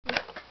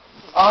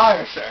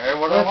I say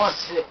what I want.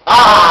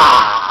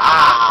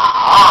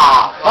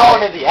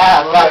 Phone in the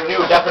ass, got a new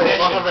definition.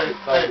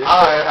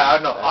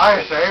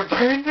 I say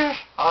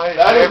penis. I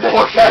say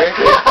bullshit.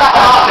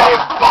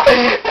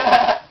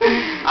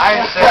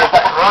 I say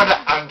crud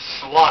and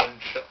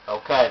sludge.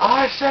 Okay.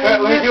 I say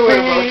let me do it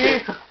in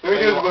motion. Let me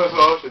do it in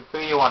motion. Who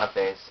you want to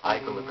face?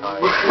 Ike or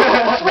Lucario?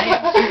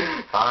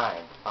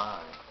 Fine.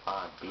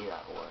 Be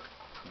that one.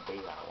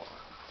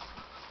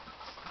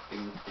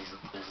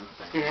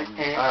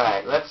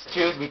 Alright, let's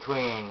choose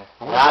between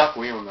that.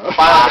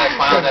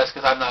 Final desk,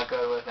 because I'm not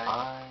good with it.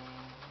 I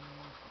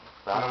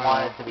don't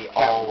want it to be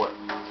all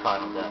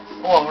final desk.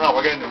 Well, no,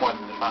 we're getting to more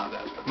than the final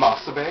desk.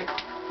 Masturbate.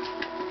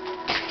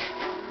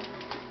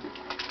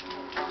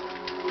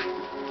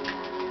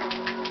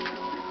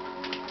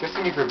 Just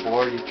think if you're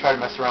bored, you try to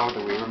mess around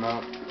with the Wii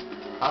remote.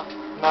 Huh?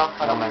 No,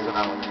 I don't mess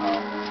around with it.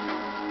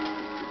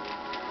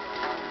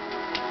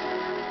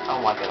 I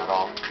don't like it at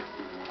all.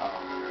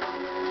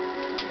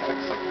 Yeah,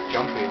 it's like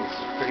jumping. It's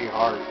pretty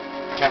hard.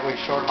 You can't really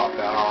short hop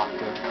that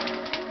often.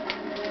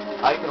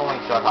 I can only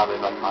short hop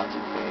if I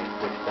concentrate,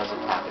 which doesn't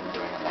happen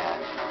during a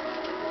match.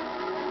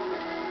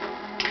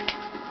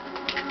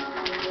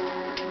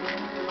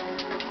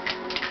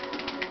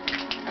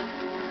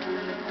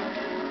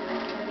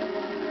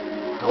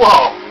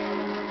 Whoa!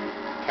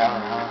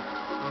 Counter, huh?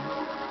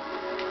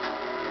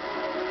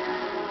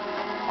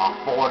 A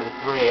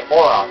 43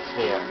 Aura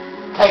Sphere.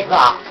 Take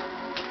that!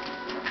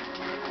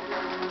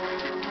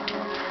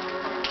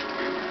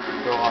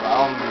 God, I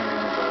don't remember.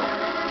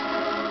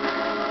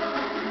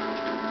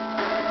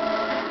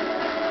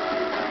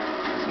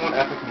 Someone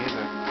epic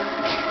music.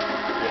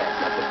 Yes,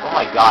 epic. Oh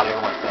my god,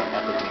 everyone's saying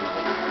epic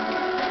music.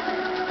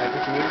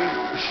 Epic movie?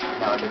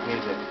 No, epic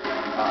music.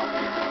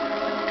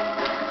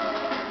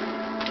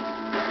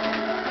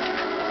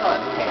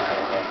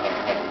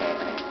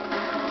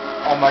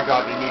 Oh my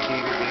god, the new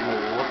DVD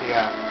movie. What the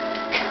app?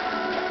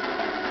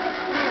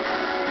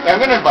 Yeah,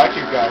 I'm gonna invite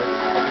you guys.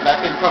 Like, if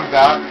that thing comes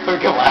out, so we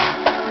can laugh.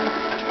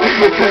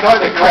 Because I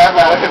the crap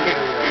out of it.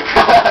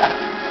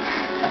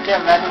 I can't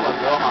imagine what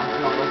Gohan's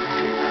gonna listen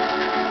to.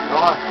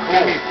 Gohan's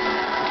cool.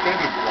 It's gonna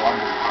be blonde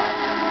this time.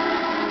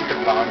 It's a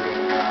blonde.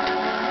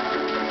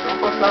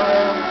 Super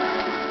Saiyan.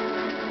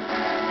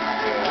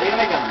 Are they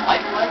gonna make him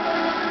lifelike?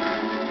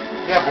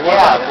 Yeah, but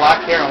what about the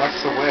black hair and what's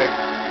the wig?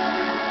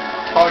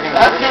 Probably gonna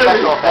That's gonna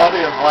be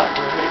funny, a black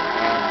wig.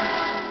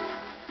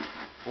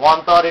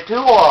 132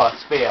 Aura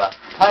Sphere.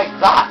 Take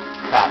that,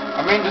 Pat.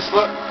 I mean, just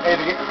look. Hey,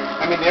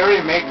 they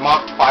already make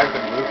Mach 5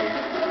 the movie.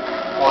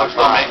 Well, I'm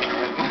still making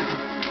it.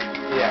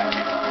 Yeah.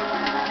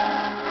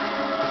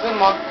 Is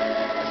Mach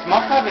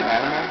 5 an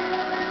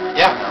anime?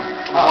 Yeah,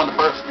 I'm on the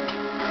first.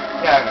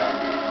 Yeah, I know.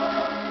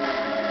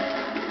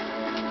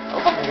 That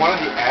was like one of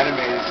the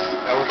animes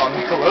that was on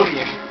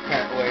Nickelodeon,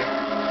 apparently.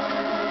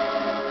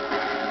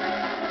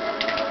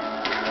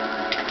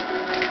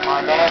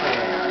 My damage.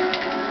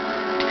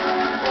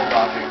 Well,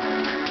 dodging.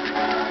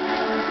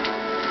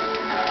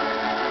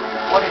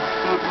 What is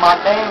shoot my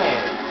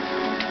damage?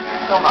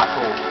 Still not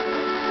cool.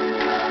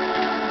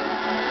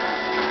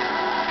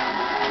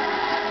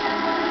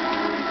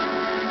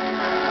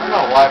 I don't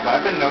know why, but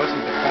I've been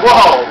noticing defense.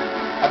 Whoa!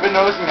 I've been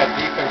noticing that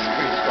defense is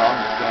pretty strong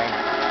this game.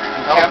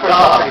 And Oh, campers God.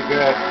 are pretty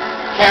good.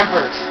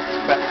 Campers,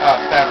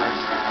 spammers,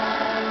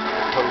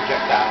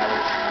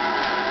 projectiles.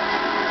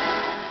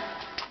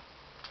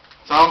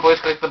 Someone please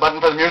click the button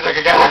for the music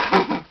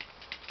again.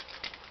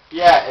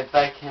 Yeah, if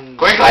I can...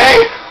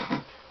 Quickly!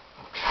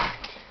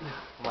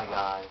 Oh my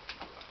god.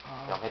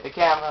 Don't hit the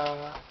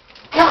camera.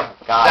 God,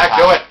 Zach,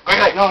 do it!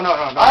 Quickly! No. I'm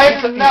not-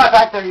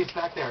 He's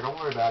back there. Don't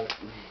worry about it.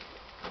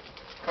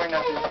 Going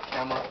out to the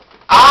camera.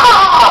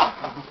 Ah!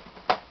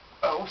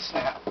 Oh,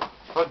 snap.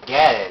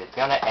 Forget it. It's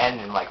gonna end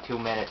in like 2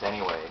 minutes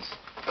anyways.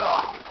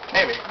 Oh,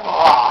 maybe.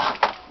 Oh,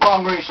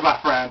 long reach, my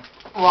friend.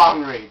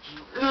 Long reach.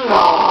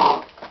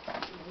 No!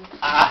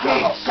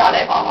 Shut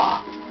it,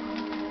 Mama!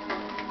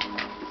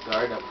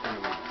 Sorry, that was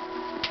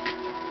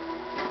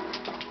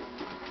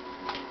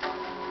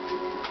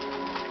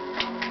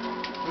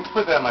Let's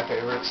put that in my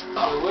favorites.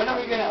 When are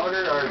we gonna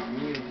order our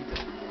new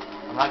pizza?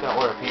 I'm not gonna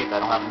order pizza. I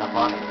don't have enough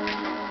money.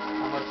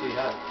 How much do you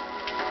have?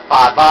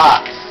 $5.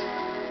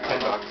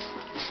 $10.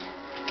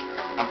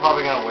 I'm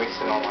probably gonna waste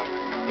it on like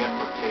gift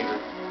for cater.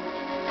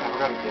 I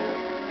forgot to get it.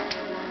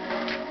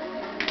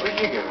 What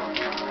did you get on?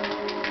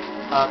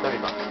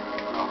 $30.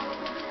 Oh.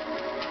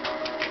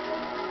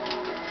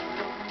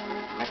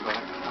 Next one.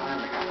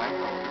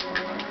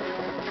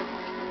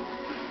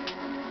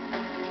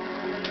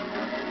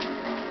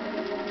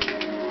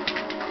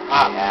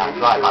 Yeah, that's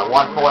right. My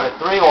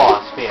 143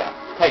 Aura Sphere.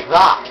 Take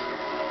that.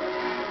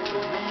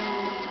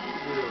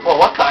 Well,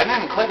 what the? I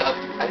didn't click on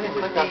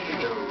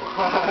either.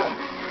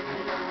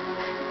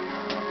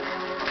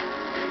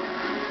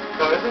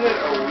 So isn't it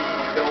a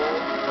Wii doll?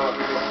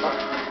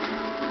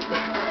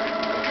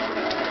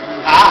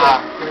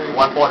 Ah!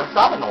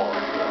 147 Aura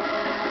Sphere.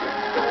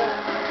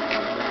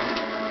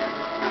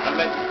 I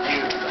meant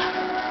you.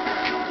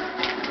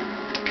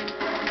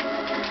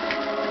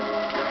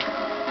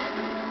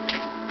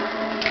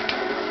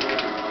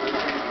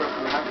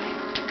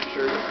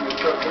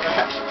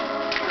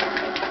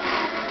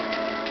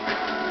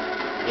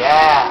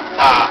 Yeah.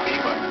 Ah, E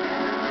button.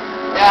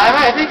 Yeah,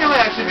 I think I might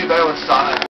actually be better with Sonic.